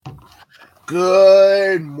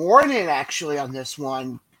Good morning, actually, on this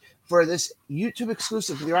one. For this YouTube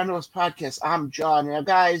exclusive for the Around the West podcast, I'm John. Now,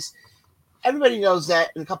 guys, everybody knows that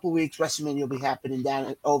in a couple of weeks, WrestleMania will be happening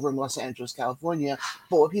over in Los Angeles, California.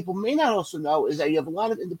 But what people may not also know is that you have a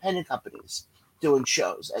lot of independent companies doing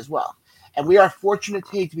shows as well. And we are fortunate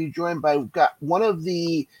today to be joined by one of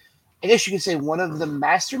the, I guess you could say, one of the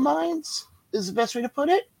masterminds, is the best way to put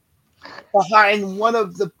it, behind one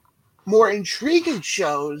of the more intriguing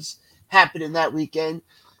shows happening that weekend.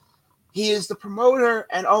 He is the promoter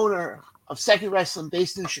and owner of 2econd Wrestling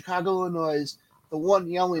based in Chicago, Illinois, the one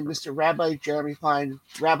and only Mr. Rabbi Jeremy Fine.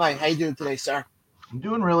 Rabbi, how you doing today, sir? I'm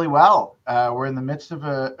doing really well. We're in the midst of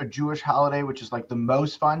a Jewish holiday, which is like the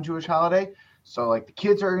most fun Jewish holiday. So like the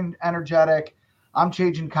kids are energetic. I'm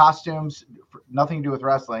changing costumes, nothing to do with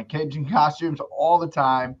wrestling, changing costumes all the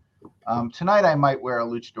time. Tonight I might wear a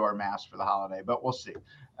luchador mask for the holiday, but we'll see.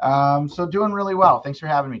 So doing really well. Thanks for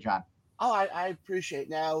having me, John. Oh, I appreciate it.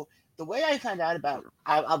 Now, the way I found out about it,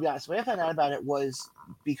 I'll be honest, the way I found out about it was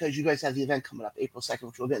because you guys have the event coming up April 2nd,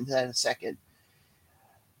 which we'll get into that in a second.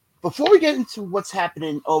 Before we get into what's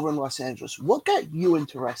happening over in Los Angeles, what got you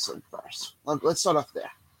into wrestling first? Let's start off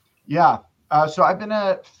there. Yeah. So I've been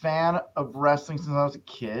a fan of wrestling since I was a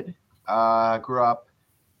kid. Grew up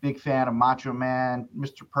big fan of Macho Man,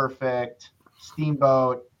 Mr. Perfect,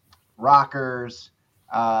 Steamboat, Rockers,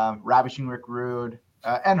 Ravishing Rick Rude,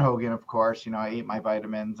 and Hogan, of course. You know, I ate my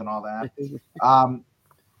vitamins and all that.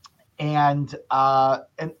 And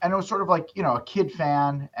it was sort of like, you know, a kid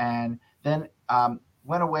fan, and then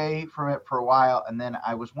went away from it for a while. And then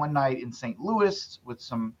I was one night in St. Louis with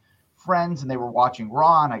some friends, and they were watching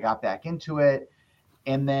Raw, and I got back into it.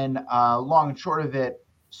 And then long and short of it,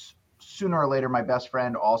 sooner or later, my best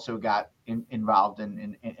friend also got involved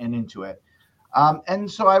and into it. And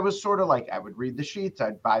so I was sort of like, I would read the sheets,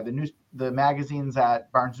 I'd buy the magazines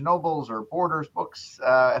at Barnes and Nobles or Borders books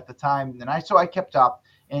at the time. And I kept up,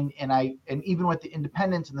 and even with the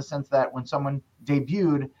independents, in the sense that when someone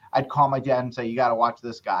debuted, I'd call my dad and say, you got to watch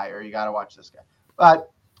this guy, or you got to watch this guy.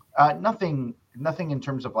 But nothing in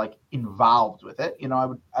terms of like involved with it. You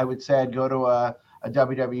know, I would say I'd go to a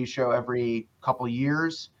WWE show every couple of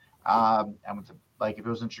years. I went to, like, if it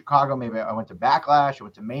was in Chicago, maybe I went to Backlash, I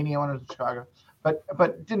went to Mania when I was in Chicago,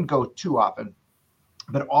 but didn't go too often,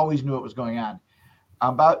 but always knew what was going on.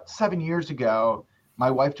 About 7 years ago,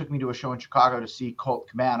 my wife took me to a show in Chicago to see Colt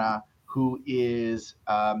Cabana, who is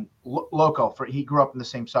local. He grew up in the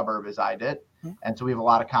same suburb as I did. And so we have a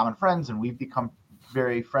lot of common friends, and we've become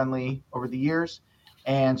very friendly over the years.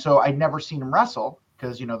 And so I'd never seen him wrestle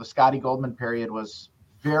because, you know, the Scotty Goldman period was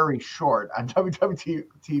very short on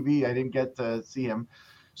WWE. I didn't get to see him.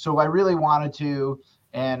 So I really wanted to,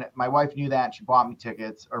 and my wife knew that. She bought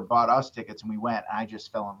us tickets, and we went, and I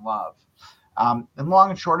just fell in love. And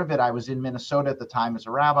long and short of it, I was in Minnesota at the time as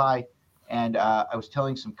a rabbi, and I was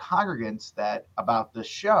telling some congregants about the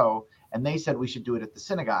show, and they said we should do it at the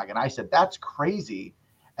synagogue. And I said, that's crazy.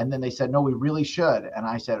 And then they said, no, we really should. And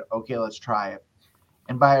I said, okay, let's try it.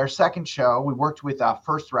 And by our second show, we worked with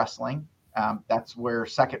First Wrestling. That's where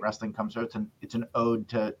 2nd Wrestling comes from. It's an ode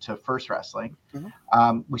to First Wrestling.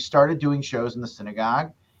 We started doing shows in the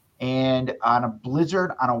synagogue, and on a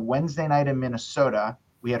blizzard on a Wednesday night in Minnesota,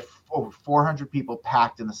 we had over 400 people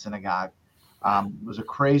packed in the synagogue. It was a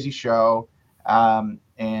crazy show.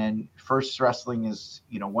 And First Wrestling is,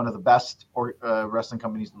 you know, one of the best wrestling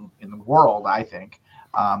companies in the world, I think.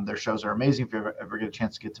 Their shows are amazing if you ever get a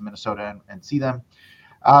chance to get to Minnesota and see them.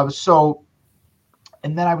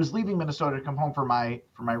 And then I was leaving Minnesota to come home for my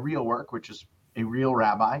real work, which is a real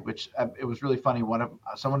rabbi, which it was really funny.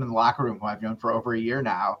 Someone in the locker room who I've known for over a year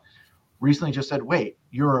now recently just said, wait,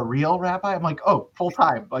 you're a real rabbi? I'm like, oh, full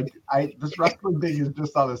time. Like this wrestling thing is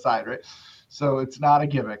just on the side, right? So it's not a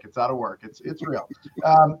gimmick. It's not a work. It's real.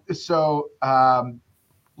 Long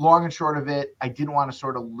and short of it, I didn't want to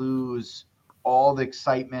sort of lose all the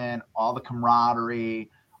excitement, all the camaraderie,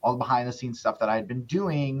 all the behind the scenes stuff that I had been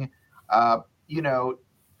doing, you know,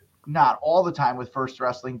 not all the time with First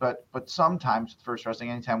Wrestling, but sometimes with First Wrestling,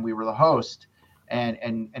 anytime we were the host, and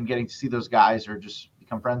getting to see those guys or just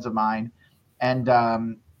become friends of mine. And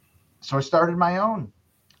so I started my own.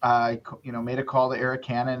 I made a call to Eric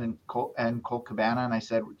Cannon and Colt Cabana, and I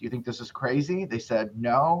said, do you think this is crazy? They said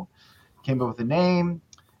no. Came up with a name,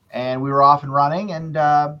 and we were off and running. And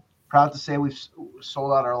proud to say we've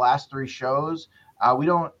sold out our last 3 shows. We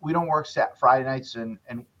don't work Friday nights, and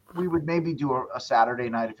we would maybe do a Saturday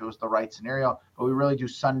night if it was the right scenario, but we really do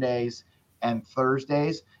Sundays and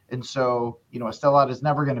Thursdays. And so, you know, a sellout is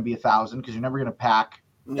never going to be 1,000 because you're never going to pack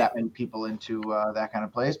that many people into that kind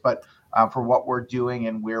of place. But for what we're doing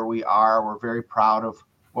and where we are, we're very proud of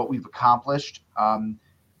what we've accomplished.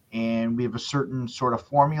 And we have a certain sort of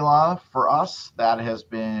formula for us that has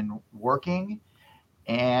been working,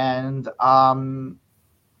 and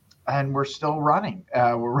we're still running.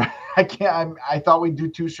 I thought we'd do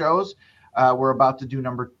 2 shows. We're about to do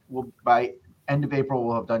by end of April,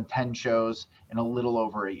 we'll have done 10 shows in a little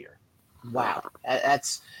over a year. Wow,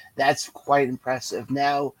 that's quite impressive.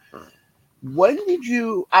 Now, when did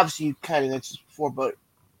you? Obviously, you kind of mentioned this before, but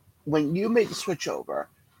when you made the switch over,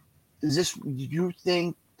 did you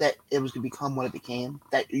think that it was going to become what it became?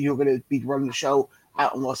 That you were going to be running the show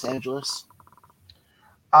out in Los Angeles?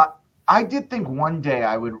 I did think one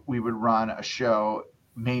day we would run a show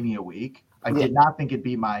Mania week. I did not think it'd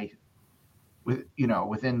be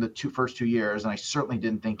within the first 2 years, and I certainly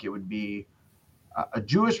didn't think it would be a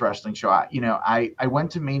Jewish wrestling show. I went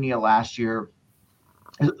to Mania last year.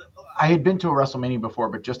 I had been to a WrestleMania before,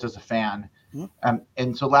 but just as a fan. Mm-hmm.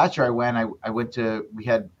 And so last year I went to, we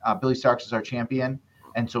had Billy Starks as our champion.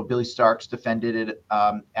 And so Billy Starks defended it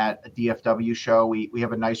at a DFW show. We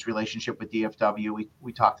have a nice relationship with DFW.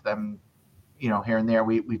 We talk to them, here and there.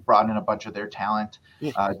 We've brought in a bunch of their talent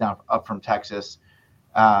down up from Texas.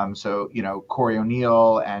 So Corey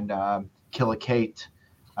O'Neill and Killa Kate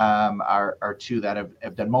are 2 that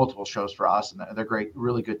have done multiple shows for us, and they're great,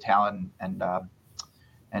 really good talent, and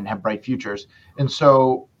have bright futures. And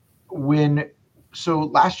so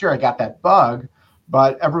last year I got that bug,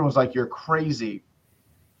 but everyone's like, "You're crazy,"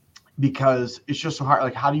 because it's just so hard.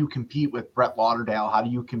 Like, how do you compete with Brett Lauderdale? How do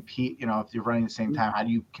you compete, if you're running at the same time? How do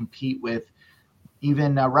you compete with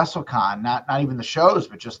even WrestleCon? Not even the shows,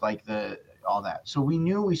 but just like all that. So we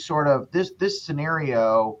knew this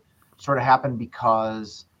scenario sort of happened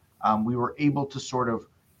because we were able to sort of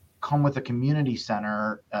come with a community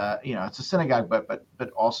center. It's a synagogue, but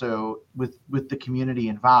also with the community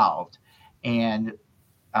involved, and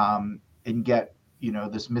get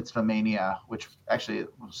this Mitzvah Mania, which actually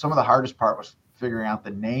some of the hardest part was figuring out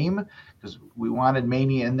the name, because we wanted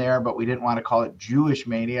Mania in there, but we didn't want to call it Jewish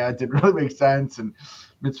Mania. It didn't really make sense, and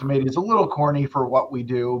Mitzvah Mania is a little corny for what we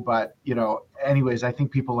do, but anyways, I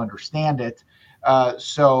think people understand it.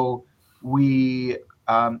 So we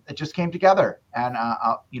it just came together, and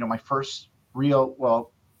my first we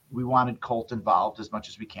wanted Colt involved as much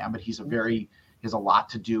as we can, but he has a lot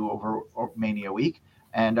to do over Mania week.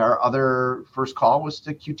 And our other first call was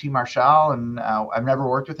to QT Marshall, and I've never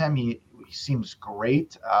worked with him. He seems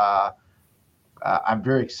great. I'm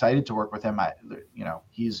very excited to work with him.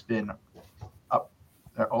 He's been up.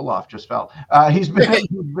 Olaf just fell. He's been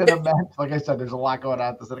a mensch. Like I said, there's a lot going on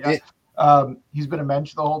at the synagogue. He's been a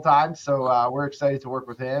mensch the whole time, so we're excited to work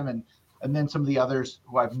with him. And then some of the others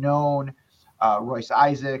who I've known, Royce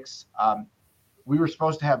Isaacs. We were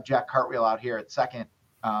supposed to have Jack Cartwheel out here at 2econd.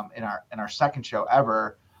 In our second show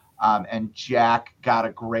ever, and Jack got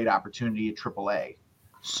a great opportunity at AAA.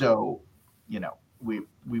 So,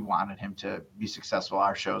 we wanted him to be successful.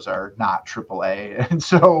 Our shows are not AAA, and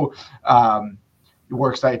so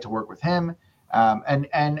we're excited to work with him. And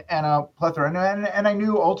a plethora. And I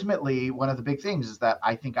knew ultimately one of the big things is that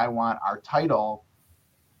I think I want our title,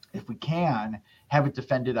 if we can, have it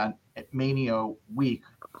defended at Mania week,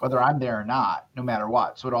 whether I'm there or not, no matter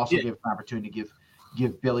what. So it also gives an opportunity to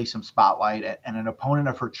give Billy some spotlight and an opponent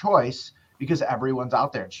of her choice, because everyone's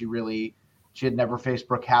out there. And she had never faced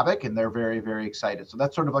Brooke Havoc, and they're very, very excited. So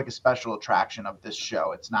that's sort of like a special attraction of this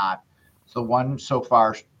show. It's the one so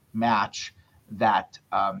far match that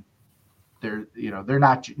they're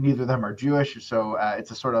not, neither of them are Jewish. So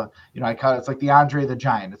it's a sort of, I call it's like the Andre the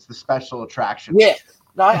Giant. It's the special attraction. Yeah,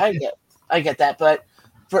 no, I get that. But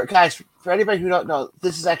for anybody who don't know,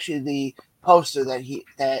 this is actually the poster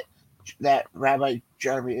that Rabbi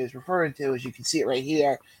Jeremy is referring to. As you can see it right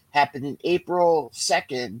here, happened in April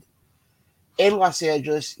 2nd in Los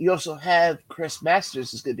Angeles. You also have Chris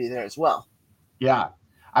Masters is going to be there as well. Yeah,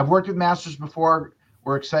 I've worked with Masters before.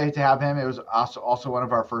 We're excited to have him. It was also one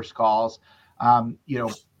of our first calls. Young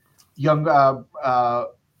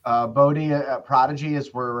Bodie, Prodigy,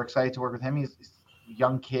 we're excited to work with him. He's a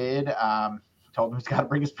young kid. Told him he's got to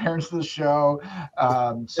bring his parents to the show.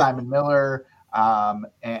 Simon Miller.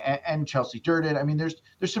 And Chelsea Durden. I mean, there's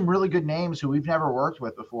some really good names who we've never worked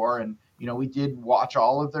with before, and we did watch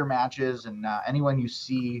all of their matches, and anyone you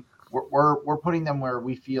see, we're putting them where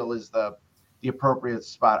we feel is the appropriate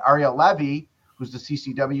spot. Ariel Levy, who's the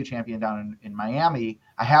CCW champion down in Miami,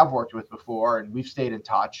 I have worked with before, and we've stayed in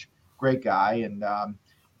touch. Great guy, and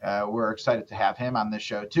we're excited to have him on this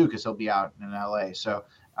show too, because he'll be out in LA. So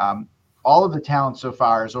all of the talent so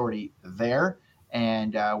far is already there.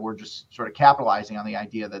 And we're just sort of capitalizing on the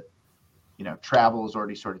idea that, travel is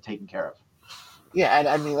already sort of taken care of. Yeah, and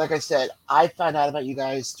I mean, like I said, I found out about you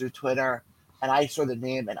guys through Twitter, and I saw the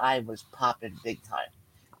name, and I was popping big time.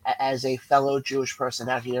 As a fellow Jewish person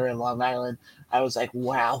out here in Long Island, I was like,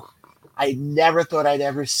 wow, I never thought I'd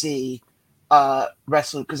ever see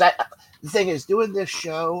wrestling. Because the thing is, doing this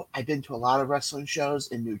show, I've been to a lot of wrestling shows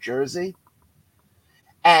in New Jersey,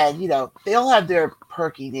 and they all have their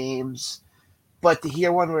perky names, but to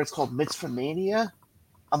hear one where it's called Mitzvah Mania,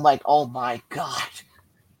 I'm like, oh my god.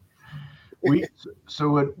 So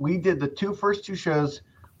when we did the first two shows,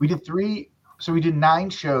 we did three. So we did 9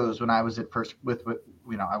 shows when I was at first with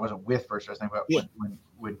I wasn't with First Wrestling, but Yeah.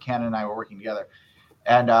 when Ken and I were working together,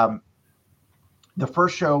 and the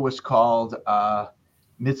first show was called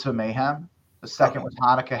Mitzvah Mayhem. The second was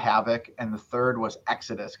Hanukkah Havoc, and the third was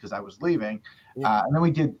Exodus because I was leaving. Yeah. And then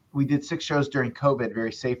we did 6 shows during COVID,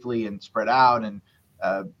 very safely and spread out, and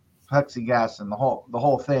plexiglass and the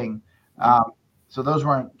whole thing. So those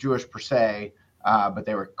weren't Jewish per se, but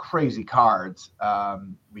they were crazy cards.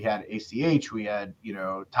 We had ACH, we had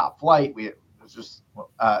Top Flight.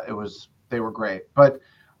 They were great, but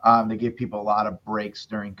they gave people a lot of breaks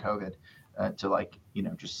during COVID to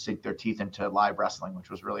just sink their teeth into live wrestling, which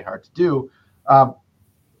was really hard to do.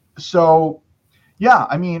 So yeah,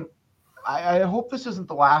 I mean, I hope this isn't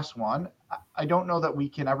the last one. I don't know that we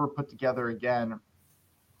can ever put together again,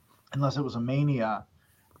 unless it was a Mania,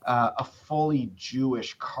 a fully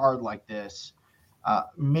Jewish card like this,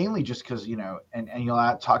 mainly just because, and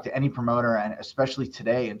you'll talk to any promoter, and especially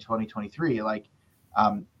today in 2023,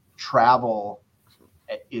 travel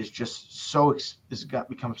is just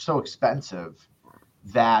become so expensive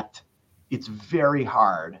that it's very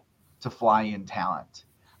hard to fly in talent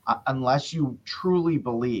unless you truly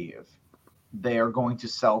believe they are going to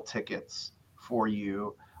sell tickets for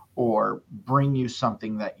you or bring you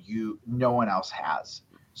something that no one else has.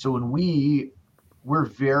 So when we're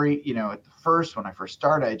very, at the first, when I first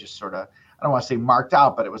started, I just sort of, I don't want to say marked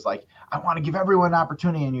out, but it was like, I want to give everyone an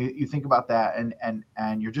opportunity. And you think about that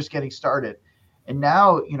and you're just getting started. And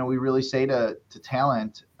now, we really say to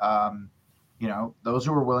talent, those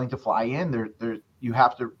who are willing to fly in,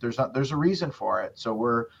 there's a reason for it. So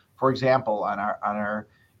we're, for example, on our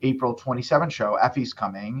April 27th show, Effie's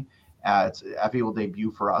coming. Effie will debut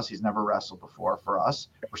for us. He's never wrestled before for us.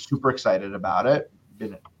 We're super excited about it.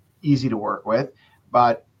 Been easy to work with,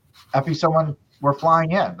 but Effie's someone we're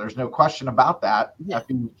flying in. There's no question about that. Yeah.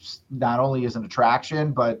 Effie not only is an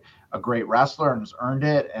attraction, but a great wrestler and has earned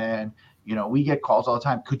it. And we get calls all the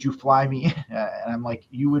time. Could you fly me in? And I'm like,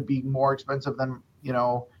 you would be more expensive than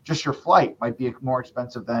just your flight might be more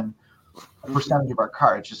expensive than a percentage of our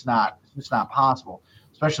car. It's just not possible,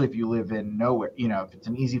 especially if you live in nowhere. If it's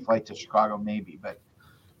an easy flight to Chicago, maybe. But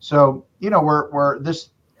so we're this.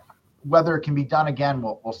 Whether it can be done again,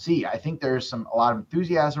 we'll see. I think there's a lot of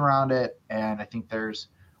enthusiasm around it, and I think there's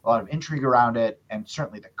a lot of intrigue around it, and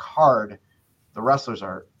certainly the card, the wrestlers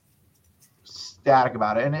are ecstatic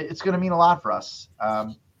about it, and it's going to mean a lot for us.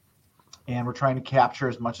 And we're trying to capture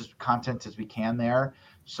as much content as we can there,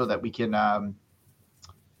 so that we can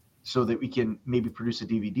maybe produce a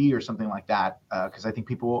DVD or something like that. Because I think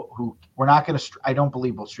people who we're not going to, I don't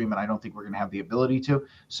believe we'll stream it. I don't think we're going to have the ability to.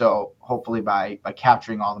 So hopefully by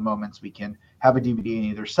capturing all the moments, we can have a DVD and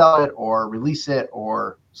either sell it or release it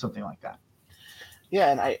or something like that.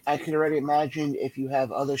 Yeah, and I can already imagine if you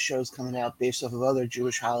have other shows coming out based off of other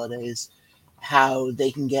Jewish holidays, how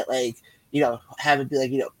they can get have it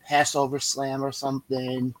be Passover Slam or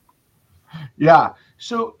something. Yeah.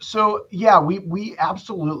 So yeah, we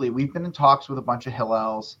absolutely, we've been in talks with a bunch of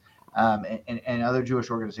Hillels and other Jewish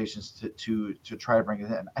organizations to try to bring it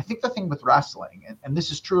in. I think the thing with wrestling, and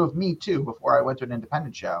this is true of me too, before I went to an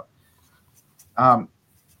independent show,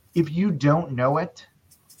 if you don't know it,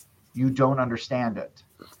 you don't understand it,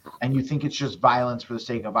 and you think it's just violence for the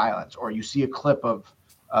sake of violence, or you see a clip of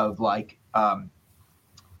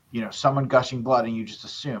someone gushing blood and you just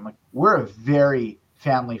assume. We're a very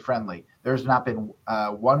family friendly. There's not been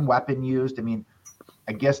one weapon used. I mean,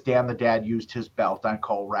 I guess Dan the Dad used his belt on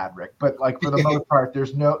Cole Radrick, but for the most part,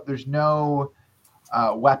 there's no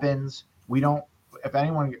weapons. We don't. If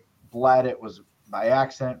anyone bled, it was by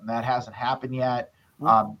accident, and that hasn't happened yet.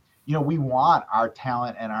 We want our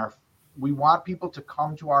talent and we want people to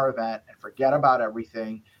come to our event and forget about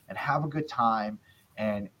everything and have a good time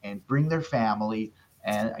and bring their family.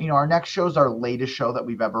 And, our next show is our latest show that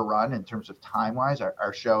we've ever run in terms of time wise,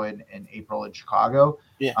 our show in April in Chicago.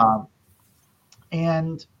 Yeah.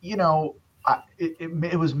 It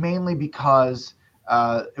was mainly because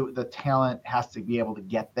the talent has to be able to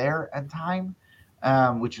get there in time,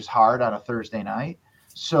 which is hard on a Thursday night.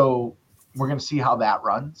 So we're going to see how that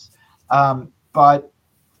runs. But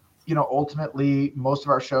ultimately most of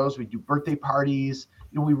our shows, we do birthday parties.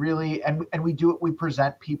 We really, and we do it. We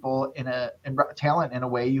present people in talent in a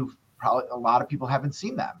way a lot of people haven't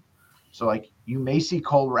seen them. So like you may see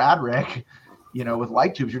Cole Radrick, with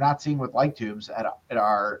light tubes. You're not seeing with light tubes at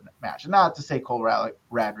our match. And not to say Cole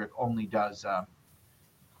Radrick only does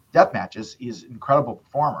death matches. He's an incredible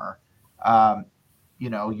performer.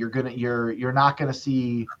 You're not gonna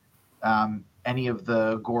see any of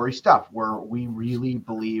the gory stuff where we really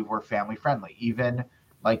believe we're family friendly. Even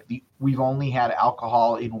like we've only had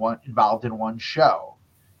alcohol involved in one show,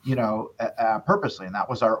 purposely, and that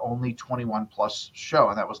was our only 21 plus show,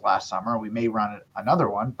 and that was last summer. We may run another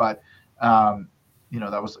one, but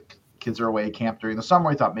that was kids are away at camp during the summer.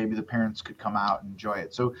 We thought maybe the parents could come out and enjoy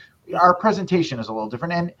it. So our presentation is a little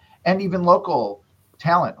different, and even local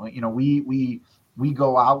talent. We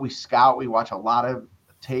go out, we scout, we watch a lot of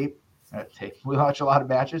tape. We watch a lot of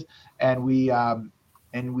matches, and we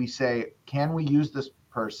say, can we use this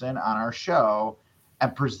person on our show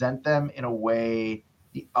and present them in a way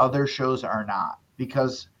the other shows are not?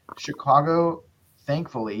 Because Chicago,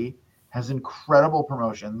 thankfully, has incredible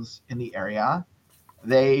promotions in the area.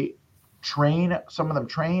 They train, some of them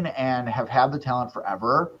train and have had the talent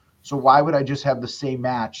forever. So why would I just have the same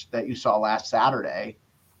match that you saw last Saturday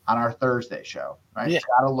on our Thursday show, right? Yeah. It's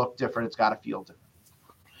got to look different. It's got to feel different.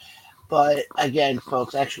 But again,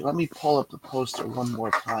 folks, actually, let me pull up the poster one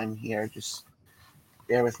more time here. Just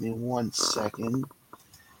bear with me 1 second.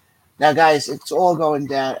 Now, guys, it's all going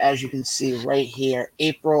down, as you can see right here.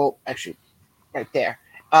 April 2nd.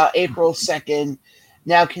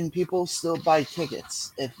 Now, can people still buy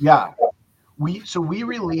tickets? Yeah. We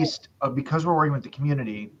released, because we're working with the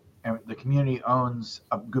community, and the community owns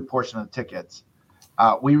a good portion of the tickets,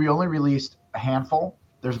 we only released a handful.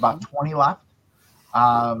 There's about 20 left.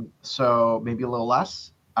 So maybe a little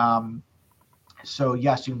less. So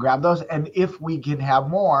yes, you can grab those. And if we can have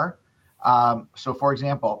more, so for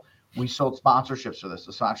example, we sold sponsorships for this.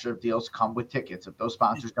 The sponsorship deals come with tickets. If those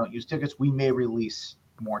sponsors don't use tickets, we may release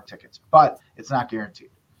more tickets, but it's not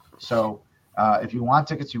guaranteed. So if you want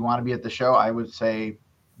tickets, you want to be at the show, I would say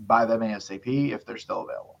buy them ASAP if they're still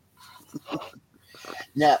available.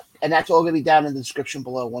 Now, and that's all going to be down in the description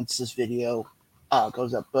below once this video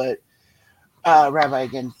goes up. But Rabbi,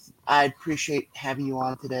 again, I appreciate having you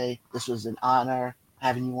on today. This was an honor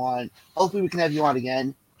having you on. Hopefully we can have you on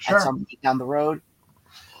again at some point down the road.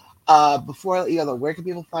 Before I let you go, where can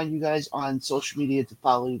people find you guys on social media to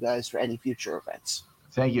follow you guys for any future events?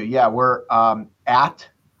 Thank you. Yeah, we're at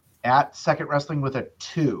 2econd Wrestling with a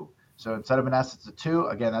 2. So instead of an S, it's a 2.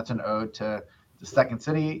 Again, that's an ode to the second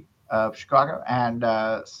city of Chicago and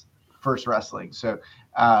First Wrestling. So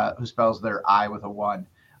who spells their I with a 1.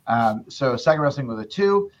 So 2econd Wrestling with a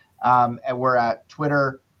 2. And we're at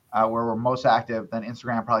Twitter, where we're most active. Then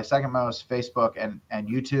Instagram, probably second most. Facebook and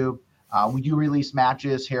YouTube. We do release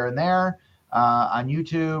matches here and there on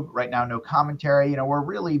YouTube. Right now, no commentary. We're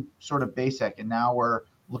really sort of basic, and now we're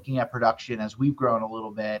looking at production as we've grown a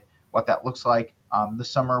little bit, what that looks like. This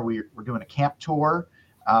summer, we're doing a camp tour,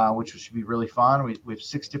 which should be really fun. We have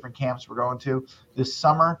 6 different camps we're going to this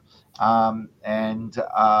summer.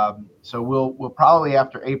 So we'll probably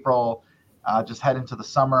after April just head into the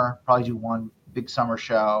summer, probably do one big summer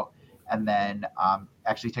show, and then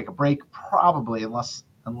actually take a break, probably unless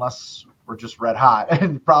we're just red hot,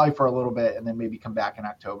 and probably for a little bit, and then maybe come back in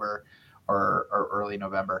October or early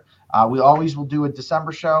November. We always will do a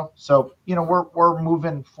December show. So, we're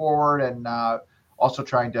moving forward and also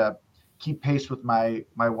trying to keep pace with my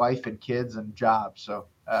wife and kids and jobs. So,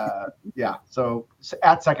 so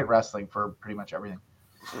at 2econd Wrestling for pretty much everything.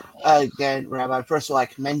 Again, Rabbi, first of all, I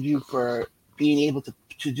commend you for being able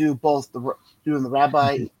to do both doing the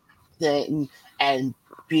Rabbi thing and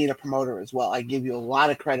being a promoter as well. I give you a lot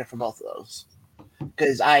of credit for both of those,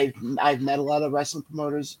 because I've met a lot of wrestling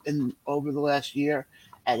promoters over the last year,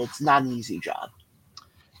 and it's not an easy job.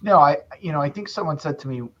 No, I think someone said to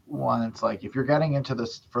me once, like, if you're getting into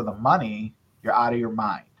this for the money, you're out of your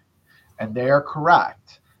mind. And they are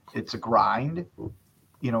correct. It's a grind,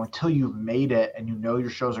 until you've made it and your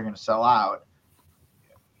shows are going to sell out,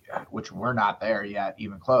 which we're not there yet,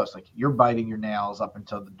 even close. Like, you're biting your nails up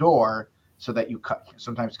until the door so that you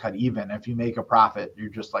sometimes cut even. If you make a profit, you're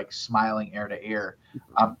just like smiling ear to ear.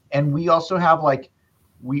 And we also have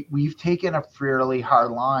we've taken a fairly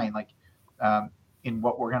hard line, in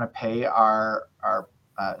what we're going to pay our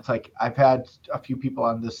it's like I've had a few people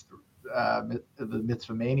on this the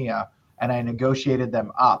Mitzvah Mania, and I negotiated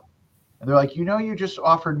them up, and they're like, you just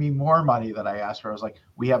offered me more money than I asked for. I was like,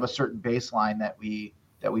 we have a certain baseline that we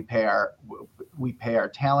pay our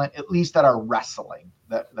talent, at least that are wrestling,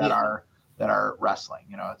 that that are wrestling.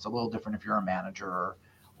 It's a little different if you're a manager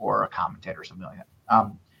or a commentator or something like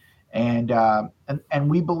that. And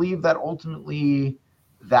we believe that ultimately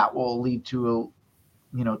that will lead to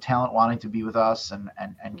talent wanting to be with us and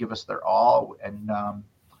give us their all. And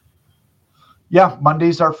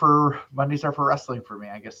Mondays are for wrestling for me.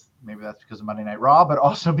 I guess maybe that's because of Monday Night Raw, but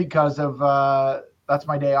also because of that's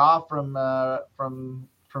my day off from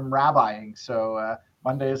rabbiing. So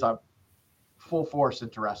Mondays I'm full force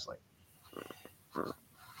into wrestling.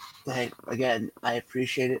 Hey, again, I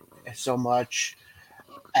appreciate it so much.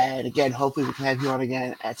 And again, hopefully we can have you on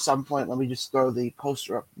again at some point. Let me just throw the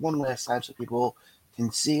poster up one last time so people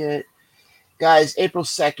can see it. Guys, April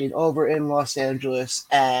 2nd over in Los Angeles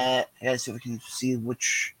at, I gotta see if we can see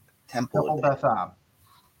which temple. Beth Am.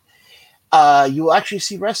 You will actually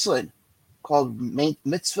see wrestling called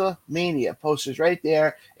Mitzvah Mania. Posters right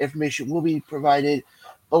there. Information will be provided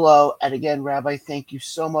below. And again, Rabbi, thank you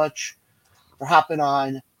so much for hopping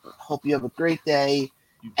on. Hope you have a great day.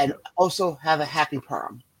 And also have a happy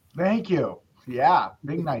Purim. Thank you. Yeah,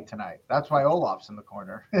 big night tonight. That's why Olaf's in the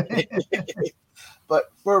corner.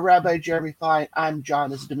 But for Rabbi Jeremy Fine, I'm John.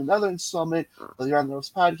 This has been another installment of the On the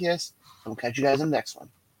Roast podcast. And we'll catch you guys in the next one.